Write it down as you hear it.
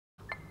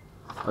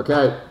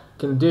Okay,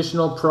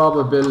 conditional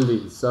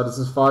probability. So this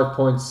is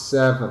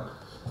 5.7.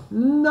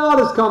 Not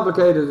as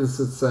complicated as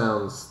it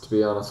sounds, to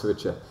be honest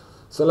with you.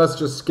 So let's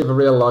just give a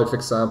real life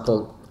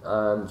example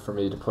and for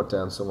me to put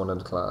down someone in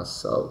the class.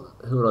 So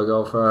who would I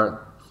go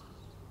for?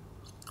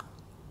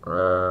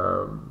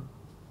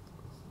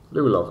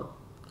 Louis Lovett.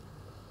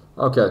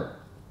 Okay,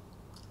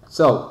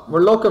 so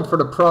we're looking for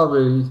the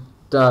probability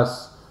that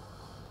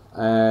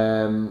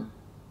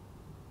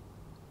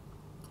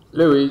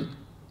Louis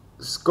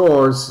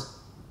scores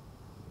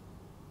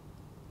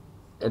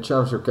a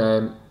championship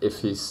game if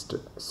he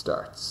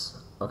starts.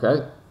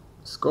 Okay,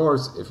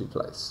 scores if he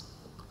plays.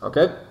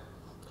 Okay,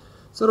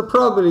 so the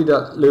probability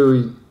that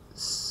Louis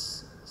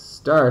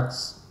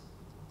starts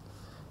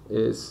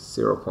is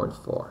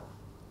 0.4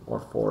 or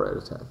 4 out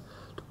of 10.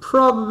 The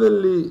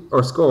probability,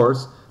 or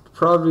scores, the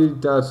probability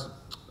that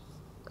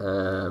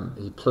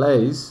he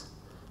plays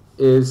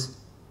is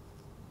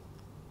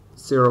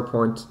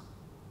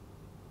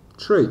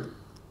 0.3.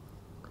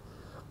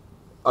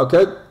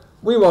 Okay,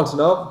 we want to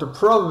know the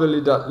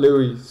probability that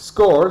Louis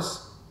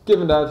scores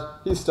given that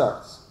he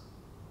starts.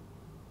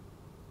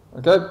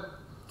 Okay,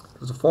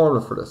 there's a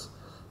formula for this.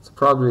 It's a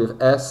probability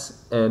of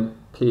S N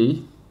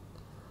P,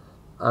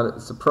 and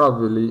it's the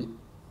probability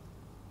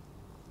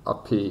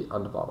of P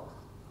on the bottom.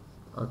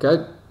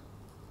 Okay,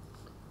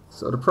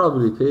 so the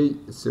probability P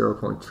is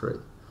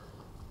 0.3.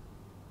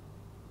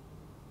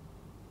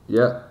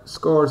 Yeah,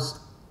 scores,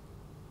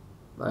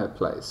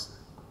 plays.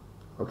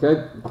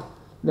 Okay,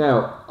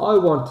 now I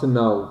want to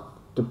know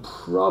the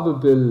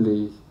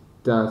probability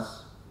that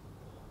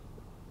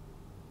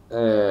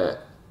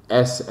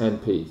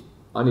SNP.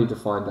 I need to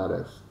find that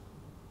out.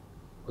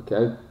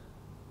 Okay,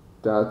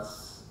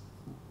 that's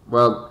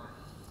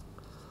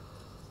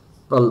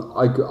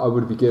I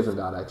would be given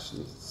that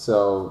actually.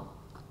 So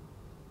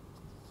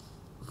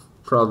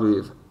probably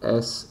of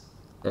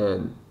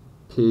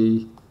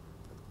SNP.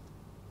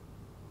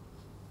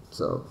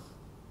 So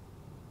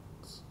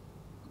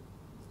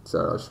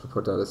sorry, I should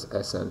put that as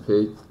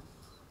SNP.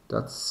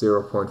 That's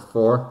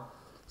 0.4.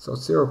 So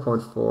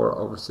 0.4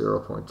 over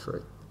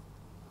 0.3.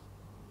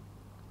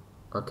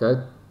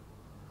 Okay,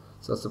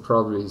 so that's the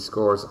probability he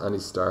scores and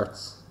he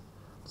starts.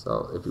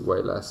 So it'd be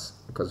way less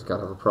because you can't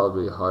have a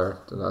probability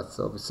higher than that.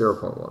 So it'd be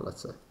 0.1,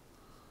 let's say.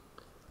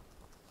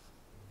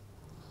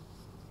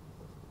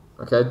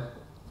 Okay,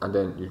 and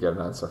then you get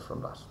an answer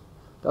from that.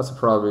 That's the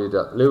probability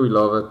that Louis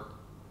Lovett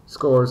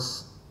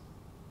scores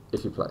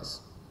if he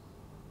plays.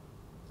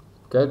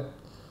 Okay,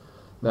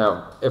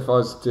 now if I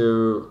was to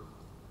do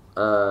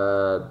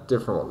a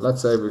different one,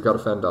 let's say we've got a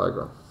Venn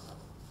diagram.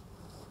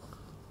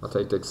 I'll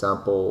take the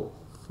example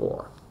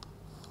 4.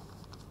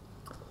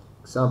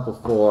 Example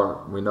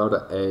 4, we know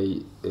that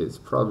A is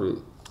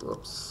probability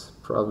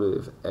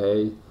of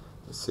A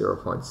is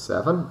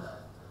 0.7.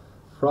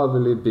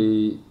 Probability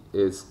B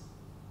is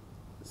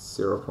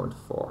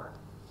 0.4.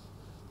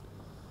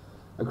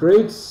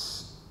 Agreed?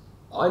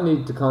 I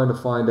need to kind of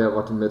find out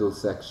what the middle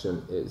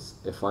section is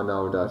if I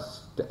know that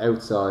the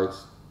outside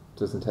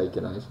doesn't take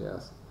in anything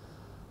else.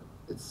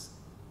 It's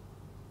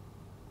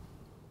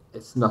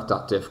not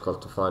that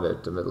difficult to find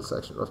out the middle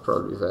section. That's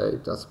probably A,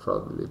 that's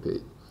probably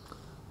B.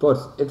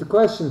 But if the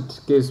question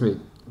gives me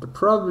the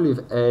probability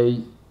of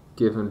A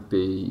given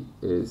B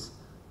is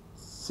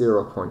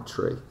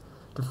 0.3,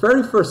 the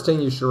very first thing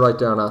you should write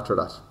down after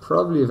that,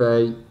 probability of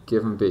A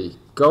given B.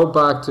 Go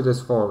back to this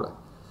formula.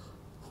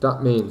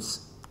 That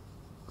means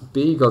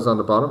B goes on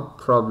the bottom,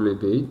 probability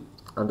B,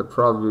 and the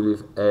probability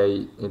of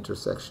A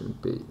intersection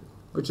B,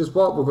 which is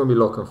what we're going to be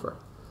looking for.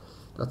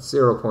 That's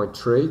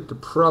 0.3. The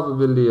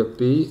probability of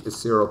B is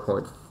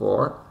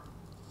 0.4,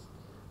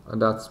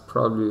 and that's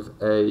probability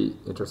of A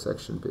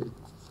intersection B.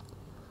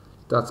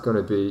 That's going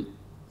to be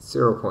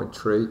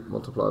 0.3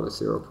 multiplied by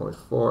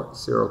 0.4,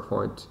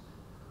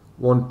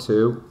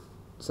 0.12.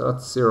 So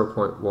that's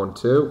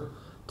 0.12.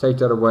 Take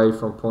that away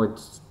from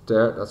point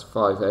there, that's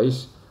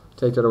 5.8.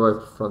 Take that away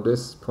from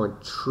this,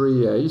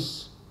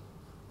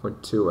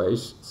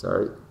 0.28,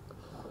 sorry,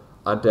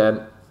 and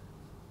then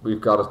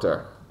we've got it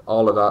there.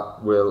 All of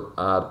that will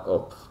add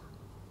up,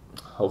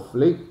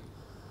 hopefully.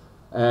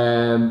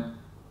 And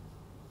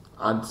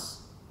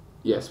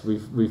yes,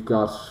 we've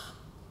got.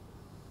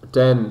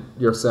 Then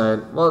you're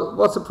saying, well,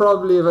 what's the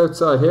probability of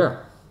outside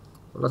here?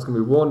 Well, that's going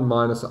to be 1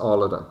 minus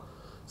all of them.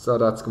 So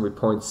that's going to be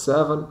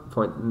 0.7,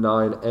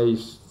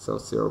 0.98, so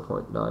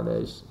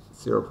 0.98,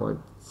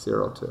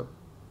 0.02.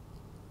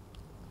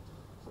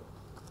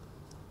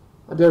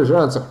 And there's your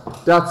answer.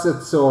 That's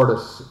it sorted.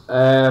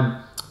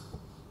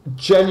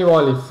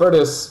 Genuinely, for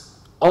this,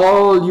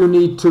 all you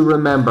need to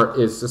remember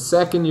is the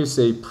second you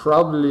see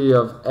probability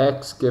of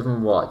x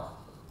given y,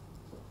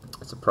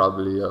 it's a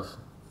probability of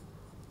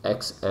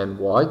x and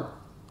y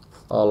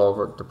all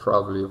over the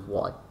probability of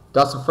y.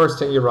 That's the first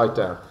thing you write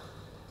down.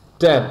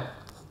 Then,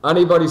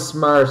 anybody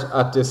smart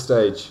at this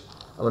stage,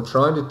 I'm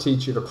trying to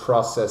teach you the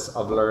process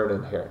of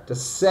learning here. The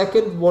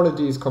second one of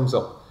these comes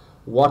up,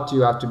 what do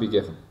you have to be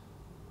given?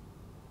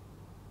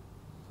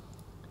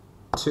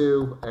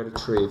 2 out of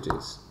 3 of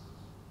these.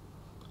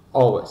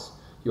 Always.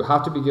 You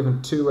have to be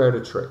given 2 out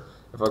of 3.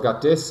 If I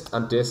got this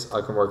and this,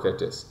 I can work out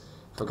this.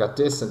 If I got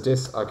this and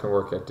this, I can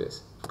work out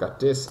this. If I got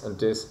this and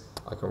this,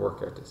 I can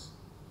work out this.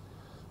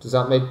 Does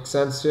that make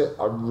sense to you?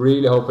 I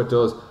really hope it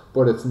does,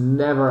 but it's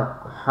never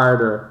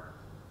harder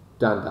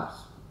than that.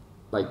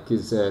 Like,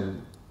 it's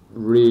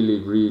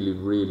really, really,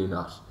 really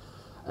not.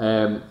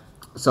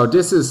 So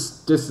this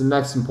is the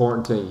next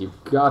important thing.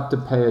 You've got to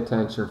pay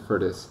attention for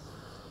this.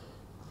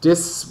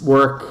 This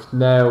work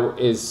now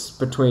is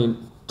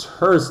between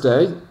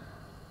Thursday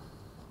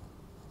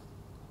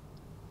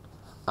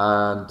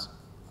and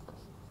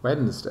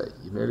Wednesday.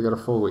 You've nearly got a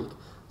full week.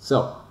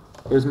 So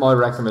here's my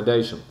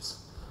recommendations.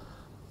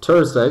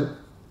 Thursday,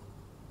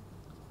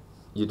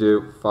 you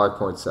do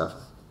 5.7.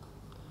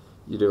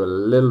 You do a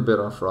little bit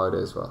on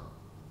Friday as well.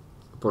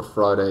 But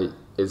Friday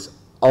is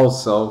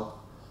also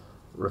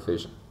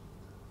revision.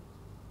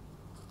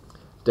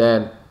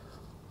 Then,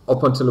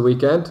 up until the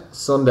weekend,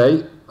 Sunday,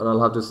 and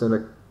I'll have this in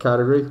a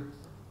category,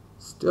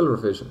 still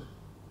revision.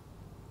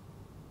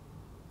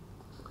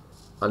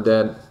 And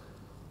then,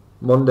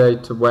 Monday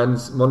to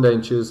Wednesday, Monday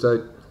and Tuesday,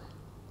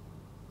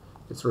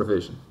 it's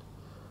revision.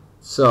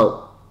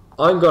 So,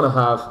 I'm going to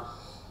have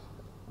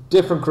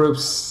different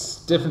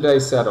groups, different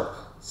days set up.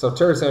 So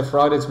Thursday and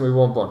Friday is going to be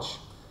one bunch.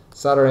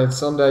 Saturday and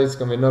Sunday is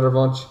going to be another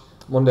bunch.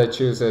 Monday,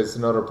 Tuesday is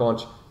another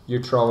bunch.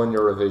 You throw in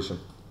your revision.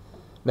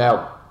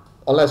 Now,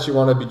 unless you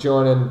want to be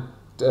joining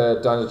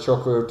Daniel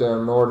Chuckwood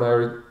down in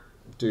Ordinary,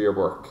 do your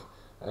work,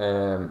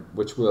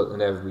 which will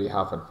inevitably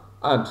happen.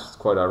 And it's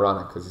quite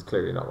ironic because he's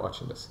clearly not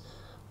watching this.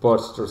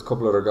 But there's a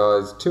couple other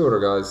guys, 2 other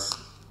guys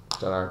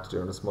that aren't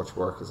doing as much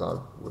work as I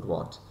would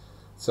want.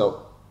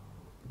 So,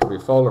 there'll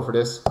be a folder for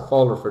this,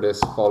 folder for this,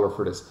 folder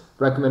for this.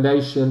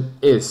 Recommendation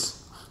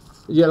is,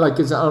 yeah, like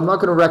I'm not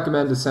going to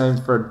recommend the same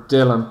for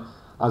Dylan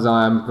as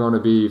I am going to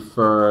be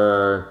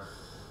for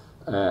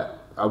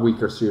a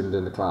weaker student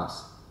in the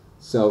class.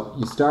 So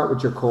you start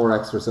with your core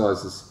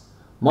exercises.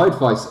 My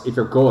advice, if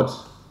you're good,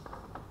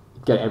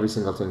 get every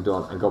single thing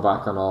done and go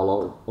back on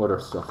all other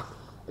stuff.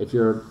 If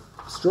you're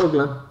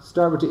struggling,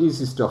 start with the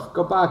easy stuff.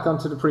 Go back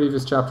onto the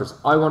previous chapters.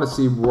 I want to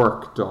see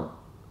work done.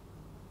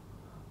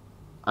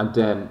 And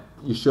then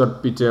you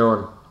should be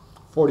doing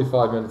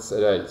 45 minutes a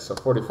day. So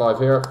 45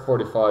 here,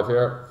 45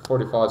 here,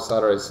 45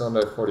 Saturday,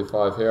 Sunday,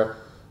 45 here.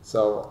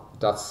 So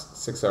that's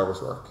 6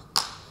 hours work.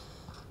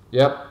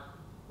 Yep.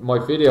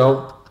 My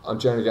video, I'm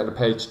generally getting a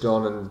page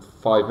done in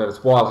 5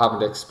 minutes while having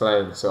to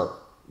explain. So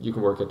you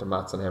can work out the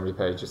maths on how many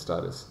pages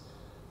that is.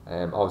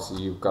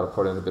 Obviously you've got to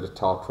put in a bit of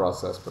thought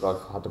process, but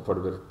I've had to put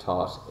a bit of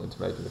thought into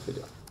making the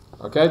video.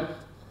 Okay?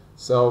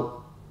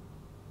 So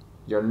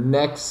your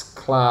next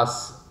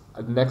class,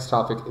 next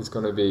topic is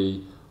going to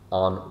be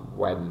on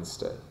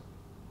Wednesday.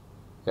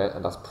 Okay,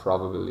 and that's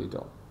probably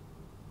done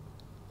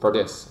for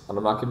this. And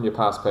I'm not giving you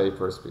past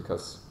papers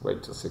because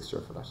wait till 6th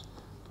year for that,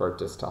 for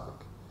this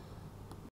topic.